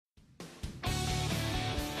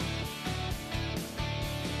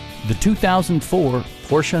the 2004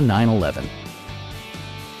 Porsche 911.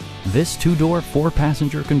 This two-door,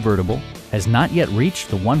 four-passenger convertible has not yet reached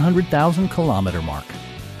the 100,000 kilometer mark.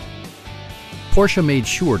 Porsche made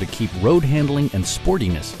sure to keep road handling and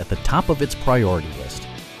sportiness at the top of its priority list.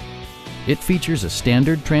 It features a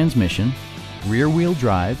standard transmission, rear-wheel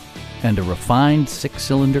drive, and a refined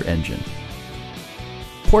six-cylinder engine.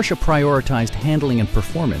 Porsche prioritized handling and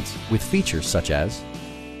performance with features such as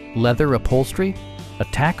leather upholstery, a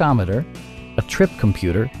tachometer, a trip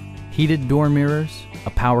computer, heated door mirrors, a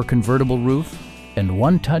power convertible roof, and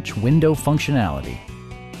one-touch window functionality.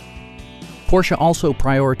 Porsche also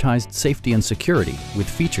prioritized safety and security with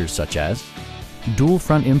features such as dual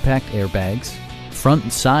front impact airbags, front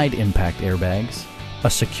and side impact airbags, a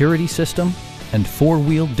security system, and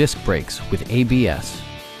four-wheel disc brakes with ABS.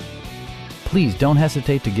 Please don't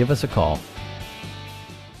hesitate to give us a call.